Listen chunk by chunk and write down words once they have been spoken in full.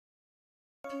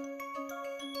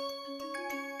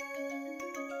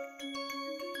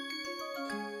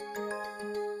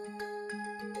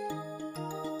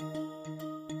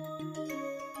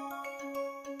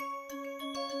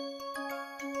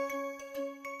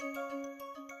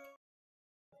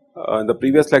In the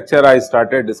previous lecture, I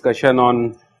started discussion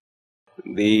on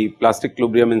the plastic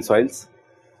equilibrium in soils,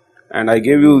 and I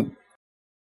gave you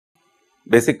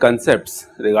basic concepts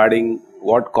regarding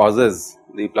what causes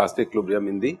the plastic equilibrium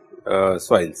in the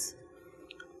soils.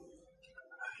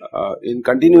 In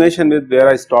continuation with where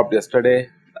I stopped yesterday,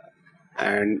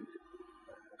 and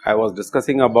I was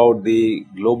discussing about the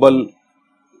global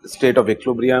state of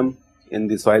equilibrium in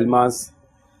the soil mass,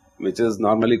 which is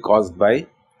normally caused by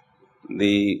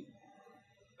the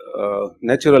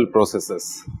natural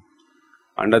processes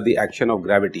under the action of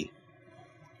gravity,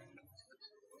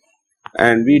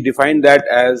 and we define that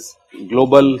as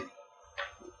global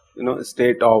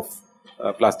state of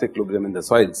plastic equilibrium in the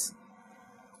soils.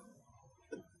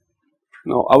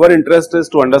 Now our interest is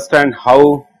to understand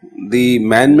how the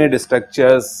man-made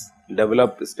structures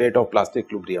develop state of plastic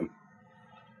equilibrium,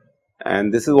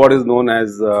 and this is what is known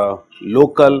as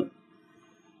local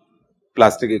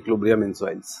plastic equilibrium in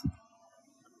soils.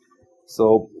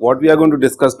 So what we are going to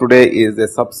discuss today is a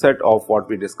subset of what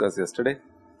we discussed yesterday.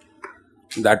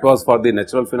 That was for the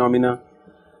natural phenomena,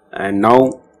 and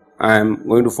now I am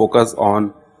going to focus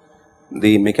on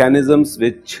the mechanisms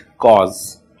which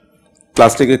cause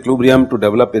plastic equilibrium to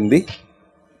develop in the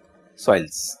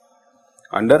soils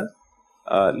under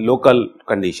local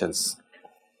conditions.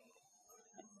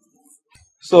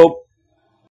 So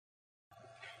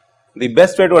the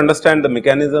best way to understand the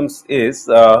mechanisms is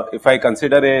if I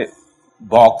consider a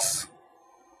box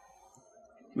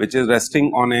which is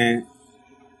resting on a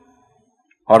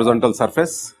horizontal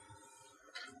surface.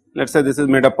 Let us say this is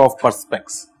made up of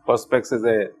perspex. Perspex is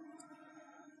a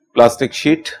plastic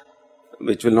sheet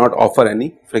which will not offer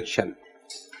any friction,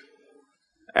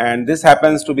 and this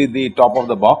happens to be the top of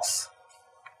the box,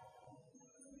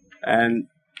 and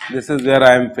this is where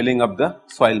I am filling up the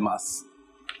soil mass.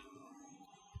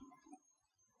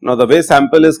 Now the way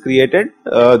sample is created,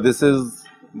 this is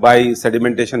by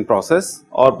sedimentation process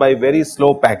or by very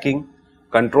slow packing,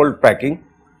 controlled packing,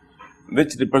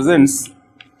 which represents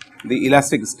the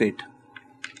elastic state,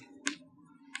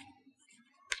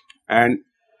 and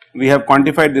we have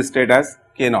quantified this state as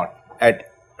K naught at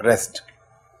rest.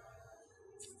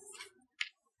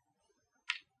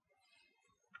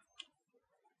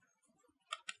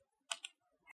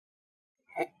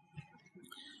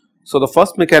 So the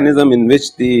first mechanism in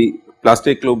which the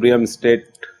plastic equilibrium state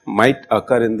might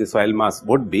occur in the soil mass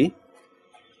would be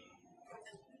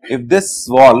if this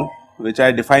wall, which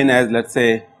I define as, let us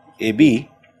say, AB,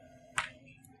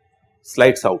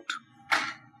 slides out.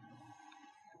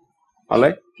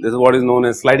 Alright, this is what is known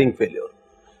as sliding failure,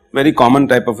 very common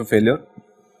type of a failure,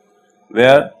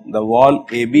 where the wall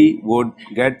AB would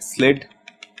get slid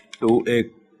to a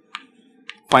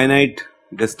finite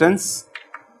distance,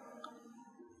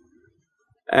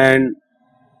 and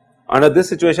under this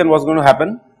situation what is going to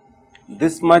happen,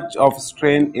 this much of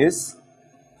strain is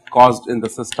caused in the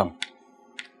system,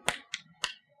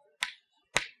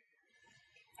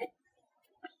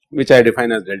 which I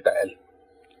define as delta L.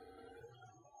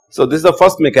 So this is the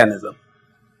first mechanism.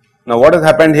 Now what has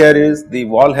happened here is the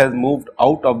wall has moved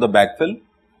out of the backfill.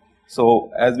 So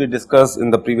as we discussed in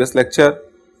the previous lecture,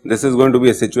 this is going to be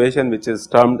a situation which is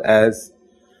termed as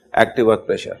active earth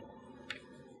pressure.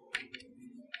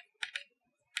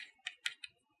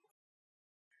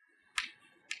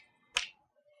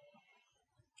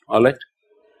 Alright.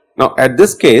 Now at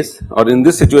this case, or in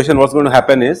this situation, what is going to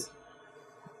happen is,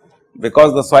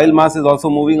 because the soil mass is also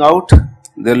moving out,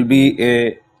 there will be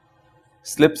a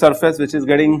slip surface which is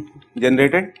getting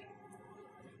generated,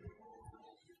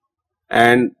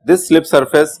 and this slip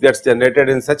surface gets generated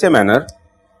in such a manner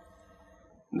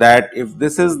that if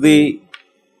this is the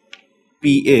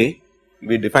PA,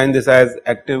 we define this as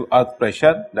active earth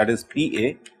pressure, that is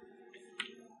PA,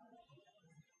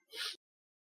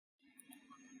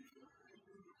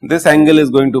 this angle is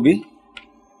going to be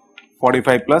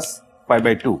 45 plus pi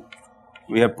by 2.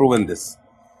 We have proven this.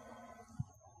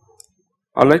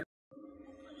 Alright.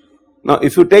 Now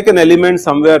if you take an element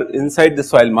somewhere inside the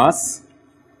soil mass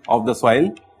of the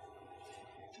soil,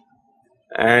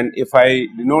 and if I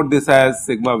denote this as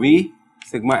sigma V,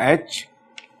 sigma H,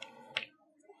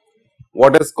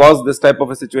 what has caused this type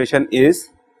of a situation is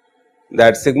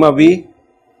that sigma V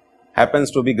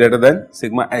happens to be greater than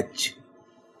sigma H.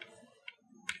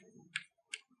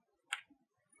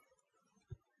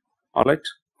 Alright.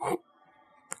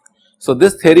 So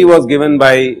this theory was given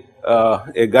by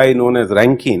a guy known as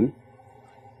Rankine,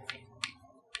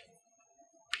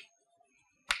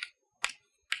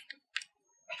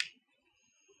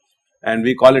 and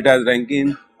we call it as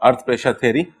Rankine earth pressure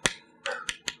theory.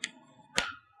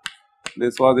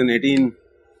 This was in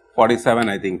 1847,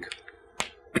 I think.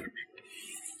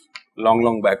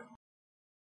 long back,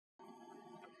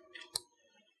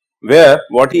 where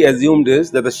what he assumed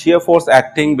is that the shear force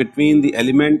acting between the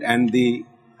element and the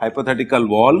hypothetical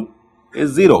wall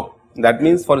is 0. That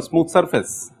means for a smooth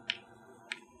surface.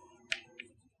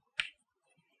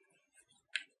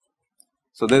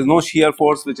 So, there is no shear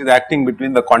force which is acting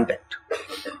between the contact.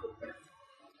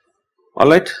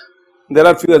 Alright. There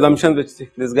are few assumptions which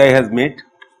this guy has made.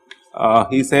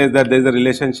 He says that there is a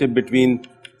relationship between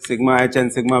sigma h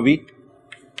and sigma v.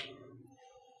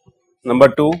 Number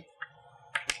 2,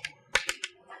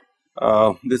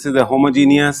 this is a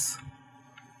homogeneous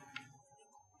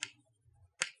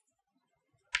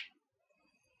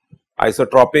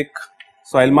isotropic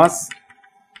soil mass.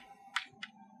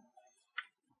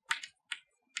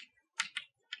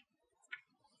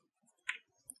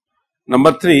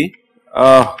 Number 3,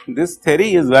 this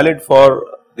theory is valid for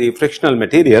the frictional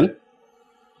material,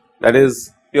 that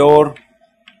is pure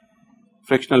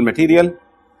frictional material.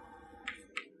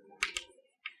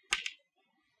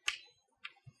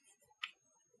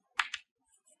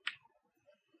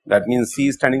 That means C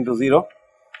is tending to 0,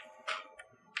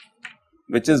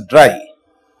 which is dry.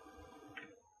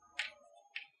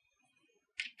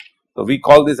 So, we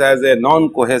call this as a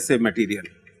non-cohesive material.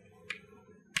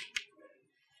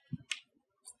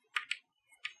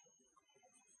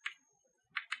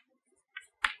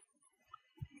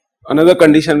 Another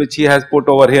condition which he has put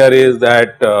over here is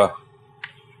that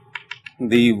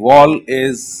the wall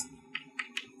is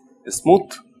smooth,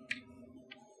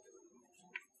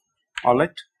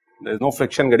 alright. There is no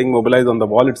friction getting mobilized on the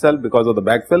wall itself because of the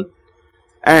backfill,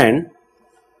 and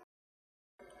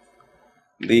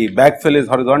the backfill is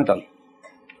horizontal.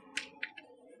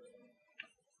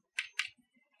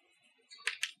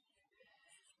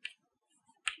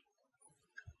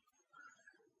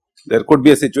 There could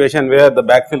be a situation where the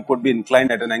backfill could be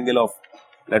inclined at an angle of,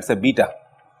 let us say, beta.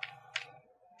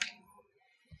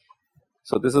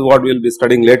 So, this is what we will be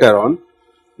studying later on.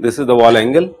 This is the wall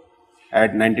angle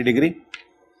at 90 degree.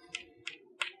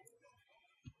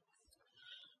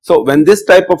 So, when this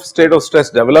type of state of stress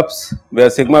develops, where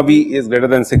sigma v is greater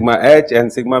than sigma h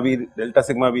and sigma v, delta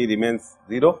sigma v remains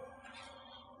 0,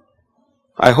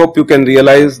 I hope you can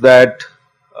realize that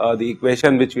the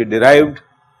equation which we derived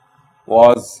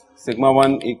was sigma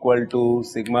 1 equal to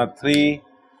sigma 3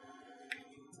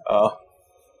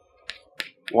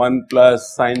 1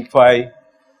 plus sin phi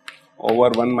over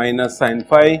 1 minus sin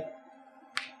phi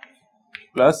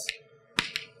plus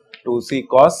 2c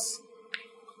cos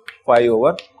phi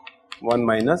over 1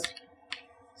 minus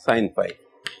sin phi.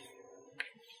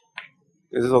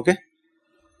 This is okay.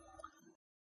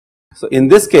 So, in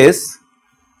this case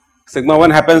sigma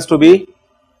 1 happens to be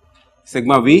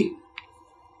sigma v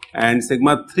and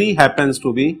sigma 3 happens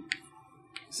to be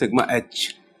sigma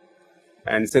h,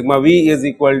 and sigma v is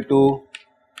equal to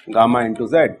gamma into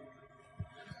z.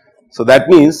 So, that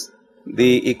means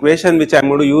the equation which I am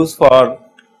going to use for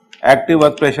active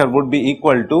earth pressure would be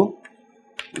equal to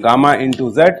gamma into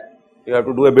z. You have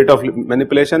to do a bit of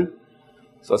manipulation.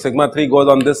 So, sigma 3 goes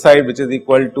on this side, which is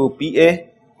equal to Pa,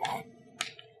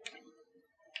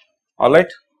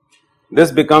 alright. This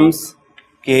becomes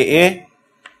Ka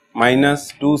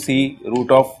minus 2c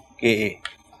root of Ka.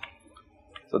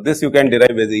 So, this you can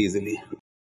derive very easily.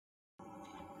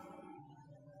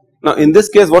 Now, in this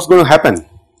case what is going to happen?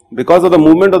 Because of the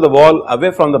movement of the wall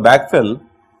away from the backfill,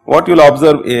 what you will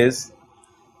observe is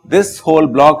this whole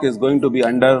block is going to be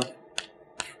under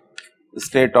the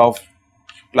state of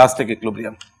plastic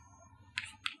equilibrium.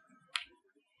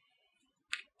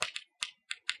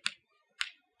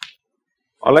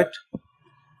 Alright.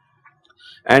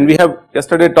 And we have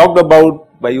yesterday talked about,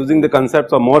 by using the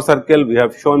concepts of Mohr circle, we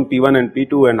have shown P1 and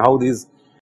P2 and how these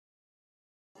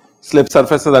slip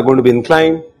surfaces are going to be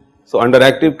inclined. So, under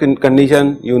active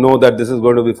condition you know that this is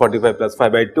going to be 45 plus phi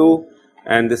by 2,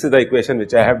 and this is the equation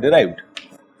which I have derived.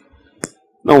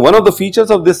 Now, one of the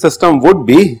features of this system would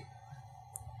be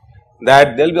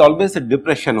that there will be always a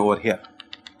depression over here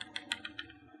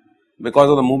because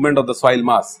of the movement of the soil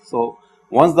mass. So,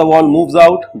 once the wall moves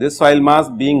out, this soil mass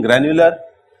being granular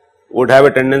would have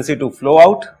a tendency to flow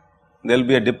out, there will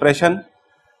be a depression,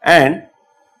 and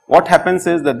what happens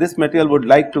is that this material would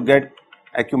like to get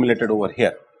accumulated over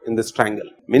here in this triangle,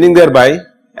 meaning thereby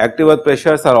active earth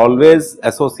pressures are always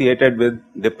associated with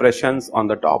depressions on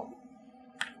the top.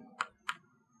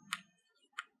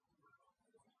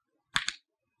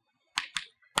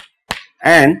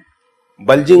 And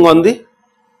bulging on the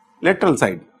lateral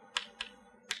side.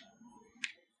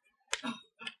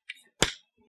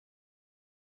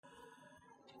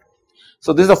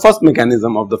 So, this is the first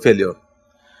mechanism of the failure.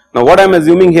 Now, what I am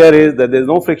assuming here is that there is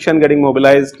no friction getting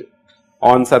mobilized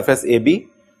on surface AB,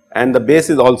 and the base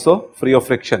is also free of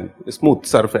friction, smooth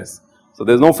surface. So,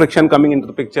 there is no friction coming into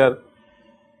the picture.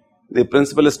 The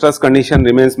principal stress condition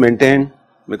remains maintained,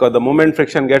 because the moment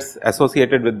friction gets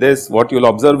associated with this, what you will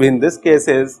observe in this case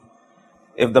is,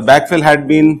 if the backfill had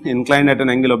been inclined at an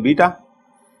angle of beta,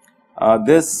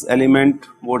 this element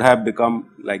would have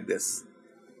become like this,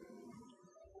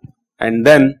 and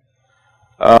then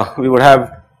we would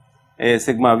have a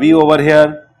sigma V over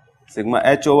here, sigma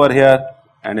H over here,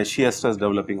 and a shear stress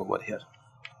developing over here.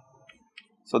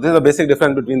 So, this is the basic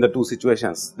difference between the two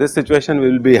situations. This situation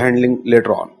we will be handling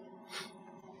later on.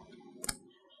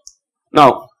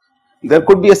 Now, there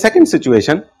could be a second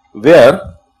situation where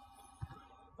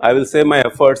I will save my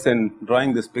efforts in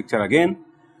drawing this picture again.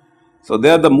 So,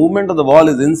 there the movement of the wall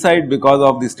is inside because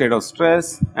of the state of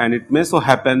stress, and it may so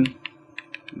happen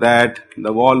that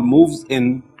the wall moves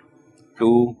in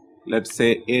to, let us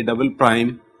say, A double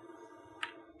prime,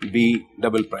 B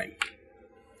double prime.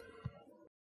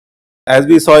 As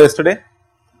we saw yesterday,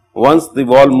 once the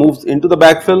wall moves into the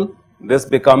backfill, this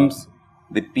becomes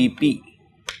the PP,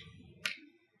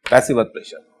 passive earth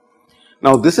pressure.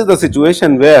 Now, this is the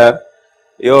situation where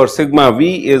your sigma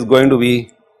V is going to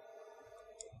be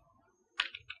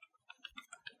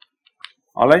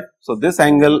alright. So, this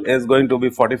angle is going to be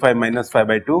 45 minus phi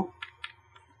by 2,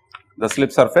 the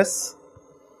slip surface.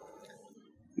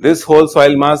 This whole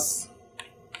soil mass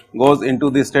goes into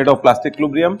the state of plastic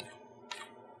equilibrium.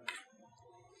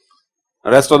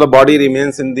 Rest of the body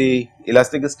remains in the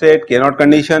elastic state, K naught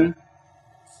condition.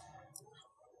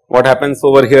 What happens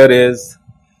over here is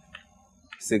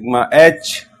sigma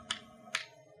H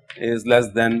is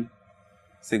less than,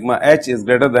 sigma H is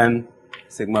greater than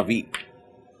sigma V.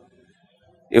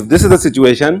 If this is the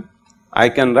situation, I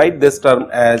can write this term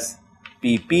as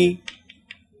PP,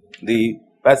 the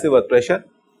passive earth pressure.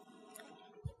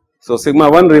 So, sigma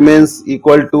 1 remains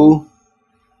equal to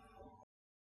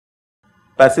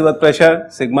passive earth pressure,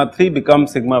 sigma 3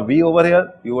 becomes sigma V over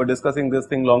here. You were discussing this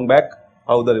thing long back,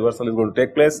 how the reversal is going to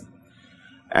take place,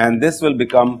 and this will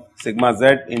become sigma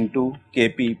Z into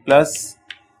Kp plus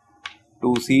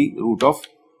 2C root of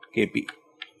Kp.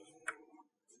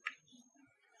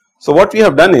 So, what we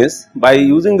have done is, by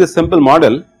using this simple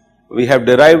model, we have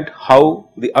derived how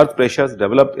the earth pressures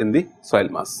develop in the soil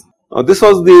mass. Now, this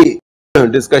was the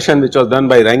discussion which was done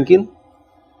by Rankine,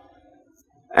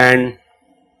 and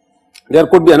there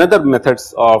could be another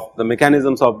methods of the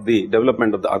mechanisms of the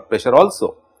development of the earth pressure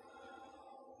also.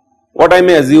 What I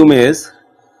may assume is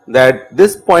that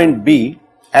this point B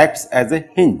acts as a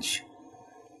hinge.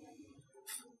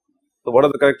 So, what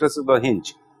are the characteristics of the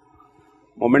hinge?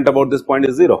 Moment about this point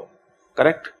is 0,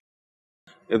 correct?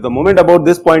 If the moment about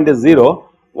this point is 0,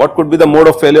 what could be the mode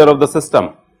of failure of the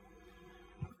system?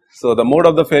 So, the mode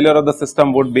of the failure of the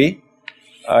system would be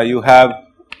you have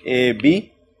A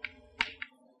B,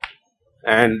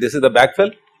 and this is the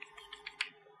backfill.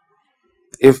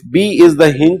 If B is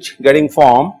the hinge getting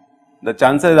formed, the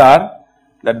chances are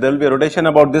that there will be a rotation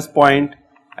about this point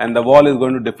and the wall is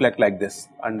going to deflect like this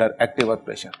under active earth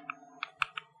pressure.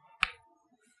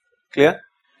 Clear?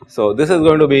 So, this is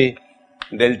going to be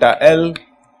delta L.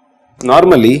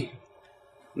 Normally,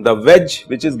 the wedge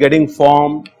which is getting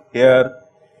formed here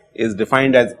is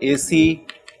defined as AC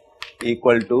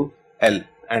equal to L,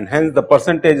 and hence the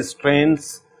percentage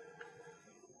strains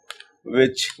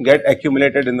which get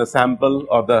accumulated in the sample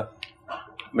or the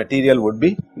material would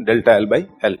be delta L by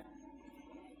L.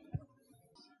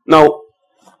 Now,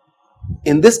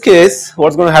 in this case, what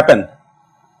is going to happen?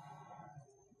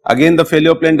 Again, the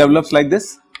failure plane develops like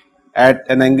this at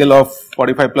an angle of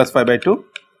 45 plus phi by 2.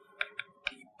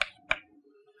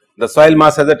 The soil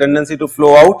mass has a tendency to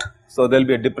flow out, so there will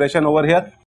be a depression over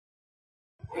here.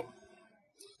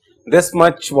 This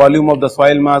much volume of the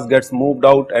soil mass gets moved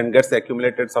out and gets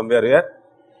accumulated somewhere here.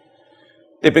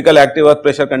 Typical active earth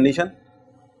pressure condition,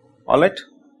 alright.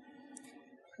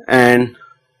 And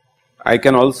I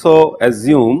can also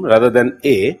assume, rather than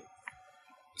B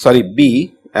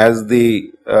as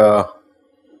the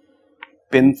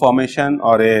pin formation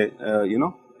or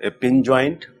a pin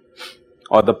joint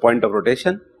or the point of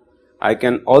rotation. I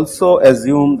can also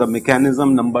assume the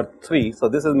mechanism number 3. So,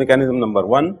 this is mechanism number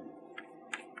 1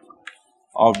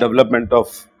 of development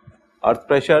of earth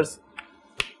pressures.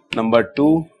 Number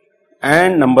 2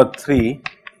 and number 3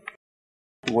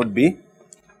 would be,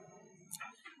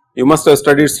 you must have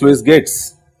studied sluice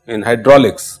gates in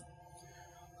hydraulics.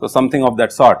 So, something of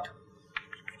that sort.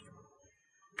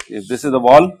 If this is the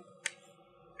wall,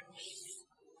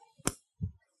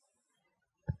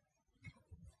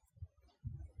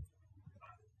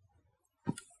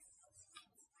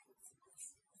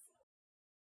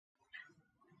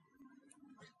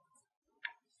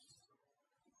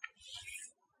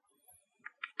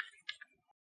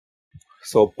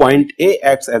 So, point A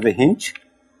acts as a hinge,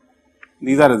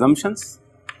 these are assumptions.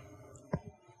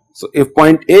 So, if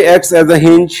point A acts as a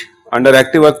hinge under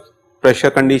active earth pressure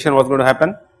condition, what is going to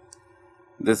happen?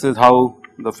 This is how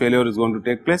the failure is going to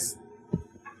take place.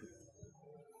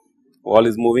 Wall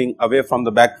is moving away from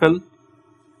the backfill,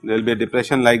 there will be a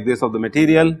depression like this of the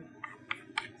material.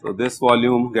 So, this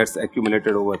volume gets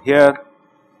accumulated over here.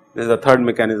 This is the third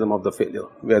mechanism of the failure,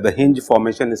 where the hinge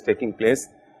formation is taking place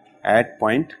at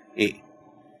point A.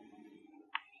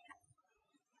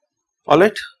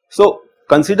 Alright. So,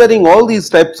 considering all these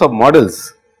types of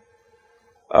models,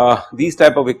 these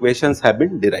type of equations have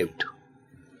been derived.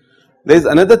 There is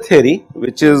another theory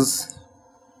which is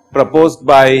proposed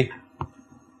by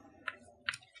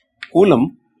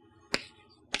Coulomb,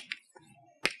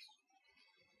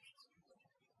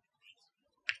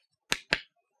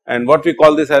 and what we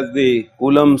call this as the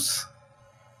Coulomb's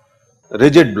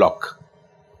rigid block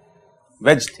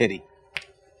wedge theory.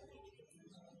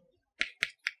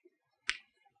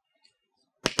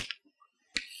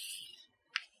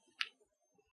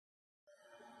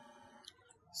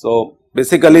 So,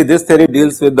 basically this theory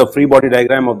deals with the free body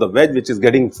diagram of the wedge which is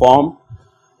getting formed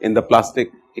in the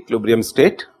plastic equilibrium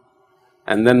state,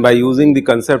 and then by using the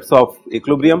concepts of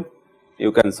equilibrium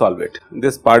you can solve it.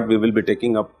 This part we will be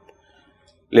taking up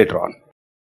later on.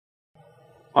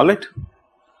 Alright.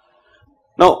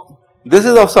 Now, this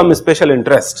is of some special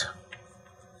interest.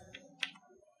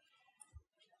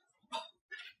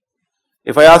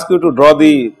 If I ask you to draw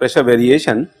the pressure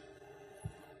variation,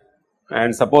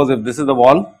 and suppose if this is the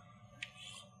wall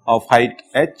of height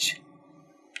h,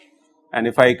 and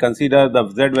if I consider the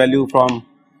z value from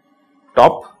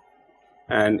top,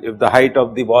 and if the height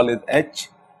of the wall is h,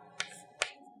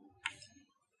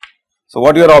 so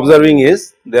what you are observing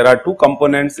is there are two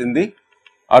components in the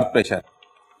earth pressure.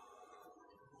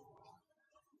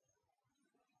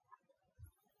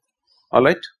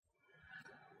 Alright.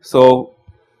 So,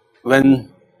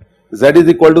 when z is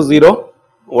equal to 0,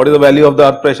 what is the value of the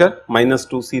earth pressure? Minus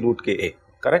 2 C root Ka,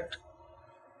 correct.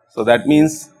 So, that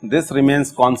means this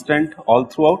remains constant all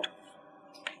throughout.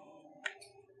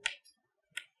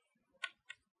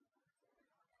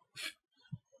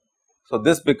 So,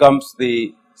 this becomes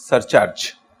the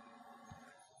surcharge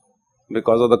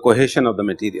because of the cohesion of the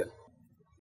material.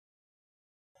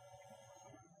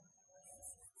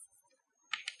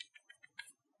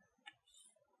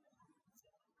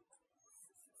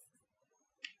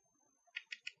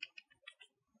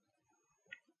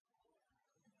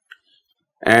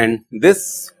 And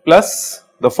this plus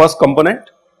the first component,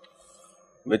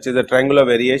 which is a triangular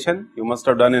variation, you must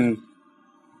have done in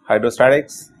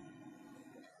hydrostatics.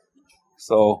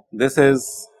 So, this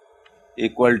is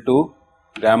equal to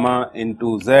gamma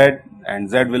into z, and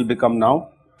z will become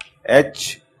now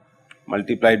h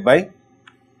multiplied by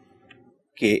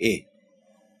Ka.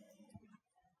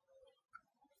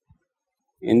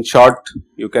 In short,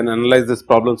 you can analyze these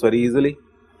problems very easily.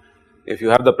 If you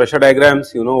have the pressure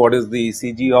diagrams, you know what is the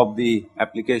Cg of the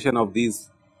application of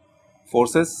these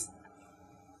forces.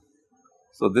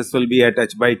 So, this will be at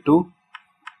h by 2,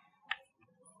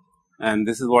 and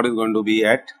this is what is going to be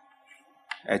at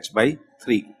h by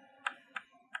 3.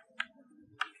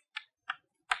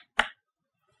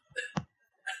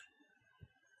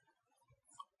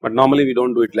 But normally we do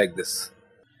not do it like this.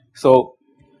 So,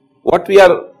 what we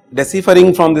are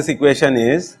deciphering from this equation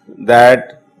is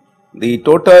that the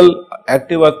total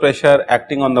active earth pressure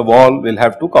acting on the wall will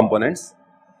have two components.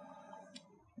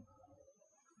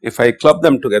 If I club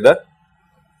them together,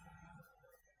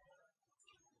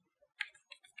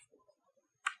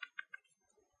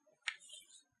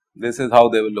 this is how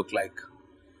they will look like.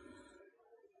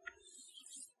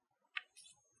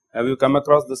 Have you come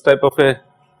across this type of a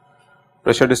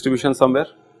pressure distribution somewhere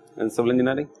in civil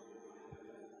engineering?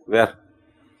 Where?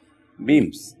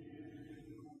 Beams.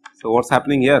 So, what is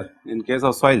happening here in case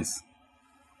of soils?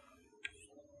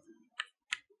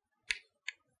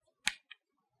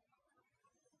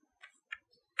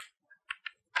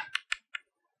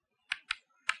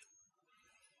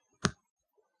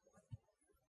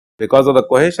 Because of the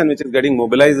cohesion which is getting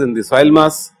mobilized in the soil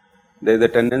mass, there is a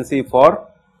tendency for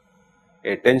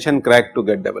a tension crack to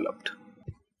get developed.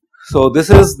 So,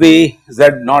 this is the Z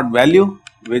naught value,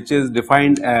 which is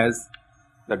defined as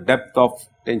the depth of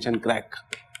tension crack.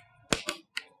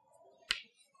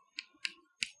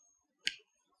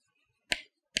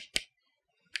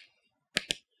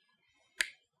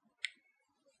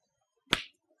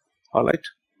 Alright.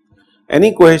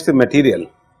 Any cohesive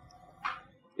material,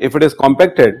 if it is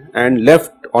compacted and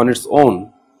left on its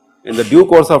own, in the due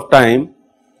course of time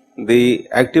the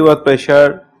active earth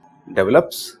pressure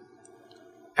develops,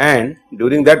 and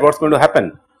during that what is going to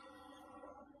happen?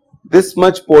 This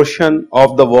much portion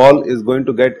of the wall is going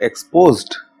to get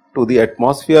exposed to the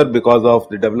atmosphere because of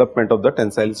the development of the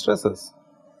tensile stresses.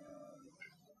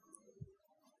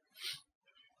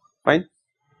 Fine.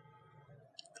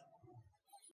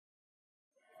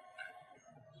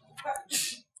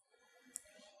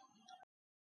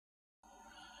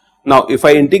 Now, if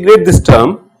I integrate this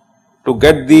term to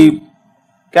get the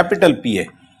capital PA,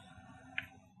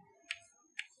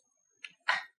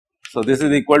 so this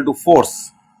is equal to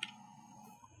force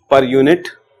per unit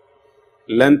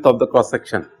length of the cross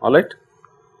section, alright.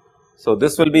 So,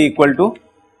 this will be equal to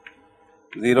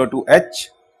 0 to h,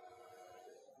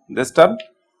 this term.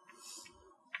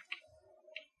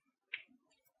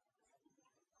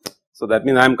 So, that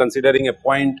means I am considering a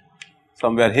point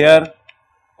somewhere here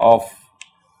of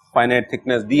finite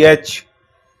thickness dh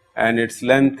and its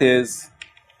length is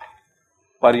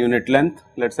per unit length,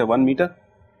 let us say 1 meter.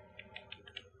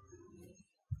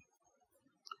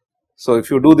 So, if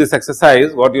you do this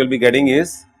exercise, what you will be getting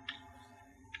is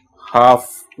half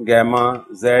gamma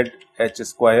z h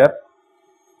square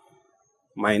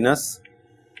minus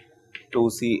 2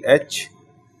 ch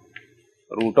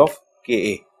root of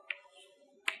Ka.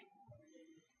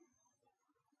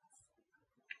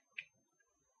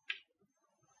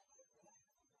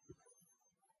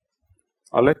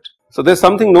 Alright. So, there is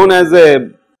something known as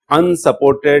a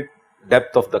unsupported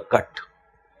depth of the cut.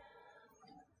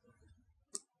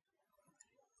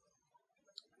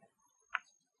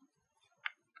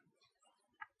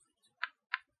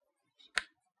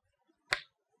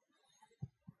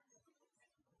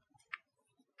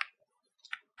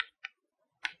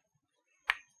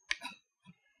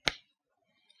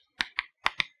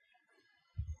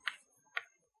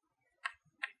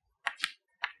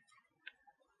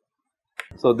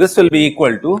 So, this will be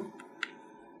equal to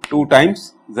 2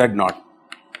 times z naught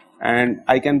and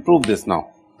I can prove this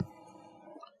now.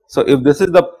 So, if this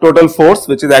is the total force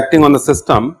which is acting on the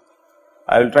system,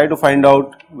 I will try to find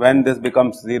out when this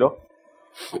becomes 0.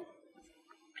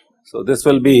 So, this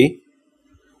will be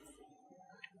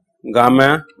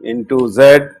gamma into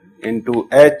z into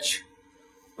h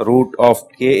root of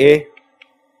Ka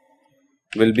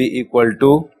will be equal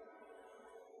to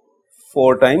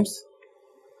 4 times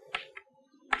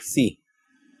C.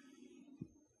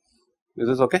 Is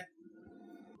this okay?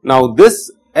 Now,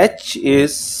 this h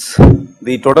is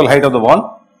the total height of the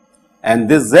wall and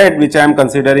this z which I am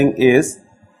considering is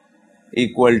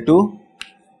equal to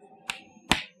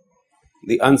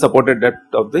the unsupported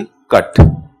depth of the cut.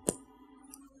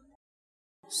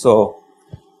 So,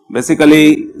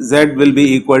 basically z will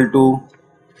be equal to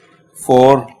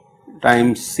 4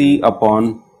 times C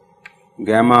upon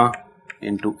gamma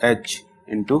into h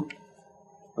into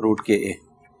root Ka.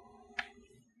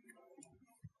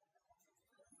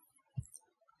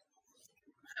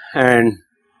 And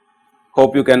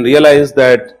hope you can realize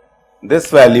that this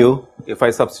value, if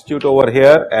I substitute over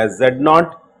here as z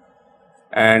naught,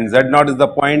 and z naught is the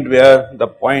point where the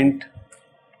point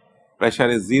pressure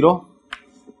is 0.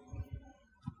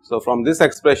 So, from this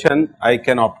expression I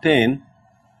can obtain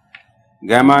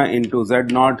gamma into z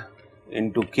naught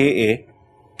into Ka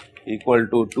equal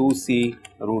to 2C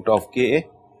root of Ka,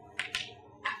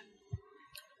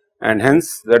 and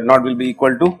hence z naught will be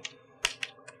equal to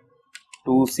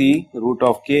 2C root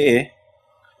of Ka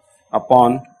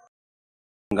upon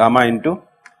gamma into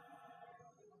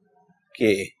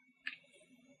Ka.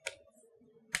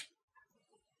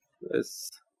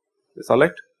 Is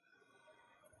alright?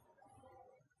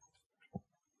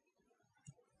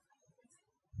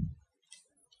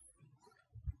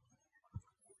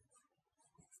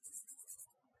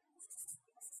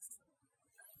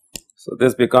 So,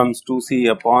 this becomes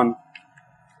 2C upon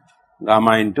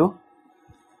gamma into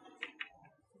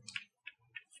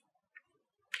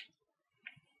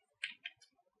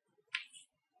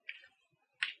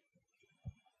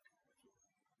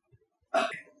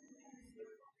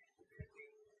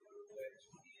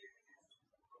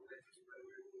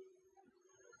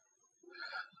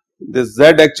this z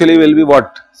actually will be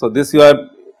what? So, this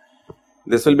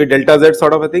will be delta z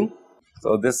sort of a thing.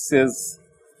 So, this is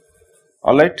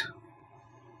alright.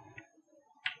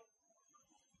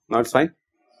 Now, it is fine.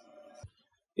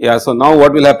 Yeah, so now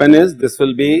what will happen is this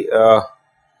will be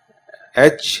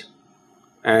h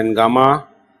and gamma.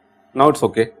 Now, it is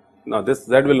okay. Now, this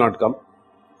z will not come.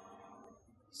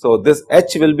 So, this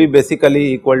h will be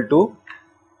basically equal to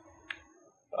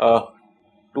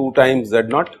 2 times z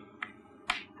naught.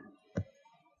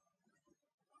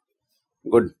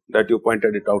 Good that you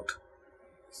pointed it out.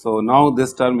 So, now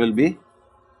this term will be,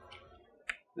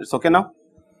 it is okay now,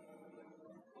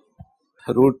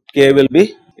 root K will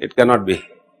be it cannot be,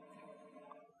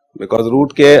 because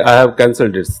root k I have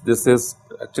cancelled it. This is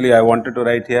actually I wanted to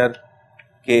write here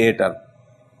Ka term,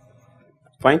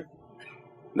 fine,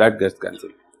 that gets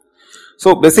cancelled.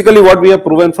 So, basically what we have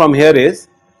proven from here is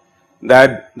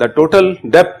that the total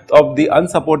depth of the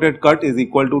unsupported cut is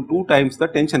equal to 2 times the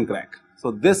tension crack. So,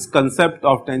 this concept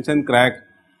of tension crack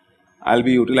I will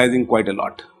be utilizing quite a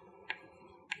lot.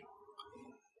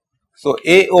 So,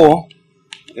 AO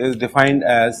is defined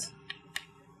as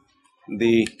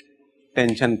the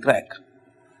tension crack.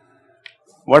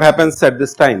 What happens at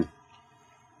this time?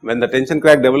 When the tension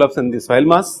crack develops in the soil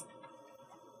mass,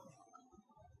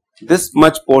 this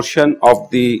much portion of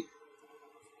the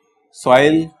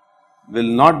soil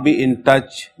will not be in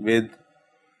touch with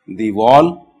the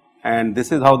wall, and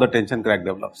this is how the tension crack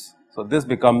develops. So, this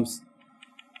becomes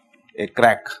a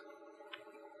crack.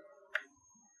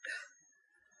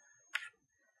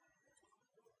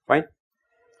 Fine.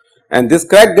 And this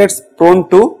crack gets prone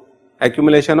to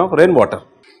accumulation of rainwater.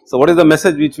 So, what is the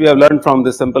message which we have learned from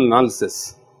this simple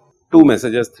analysis? 2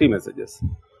 messages, 3 messages.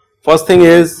 First thing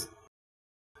is,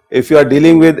 if you are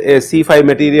dealing with a C5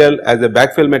 material as a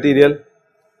backfill material,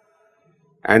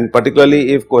 and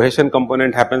particularly if cohesion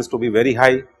component happens to be very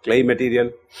high, clay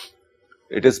material,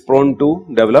 it is prone to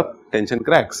develop tension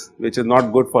cracks, which is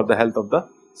not good for the health of the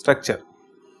structure.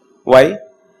 Why?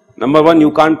 Number 1,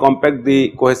 you can't compact the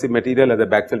cohesive material as a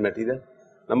backfill material.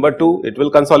 Number 2, it will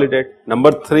consolidate.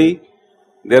 Number 3,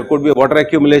 there could be water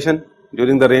accumulation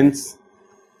during the rains,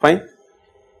 fine.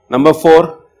 Number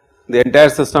 4, the entire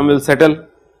system will settle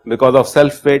because of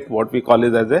self weight, what we call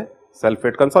it as a self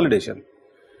weight consolidation,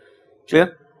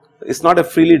 clear. It is not a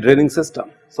freely draining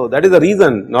system. So, that is the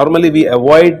reason normally we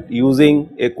avoid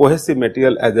using a cohesive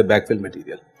material as a backfill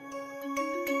material.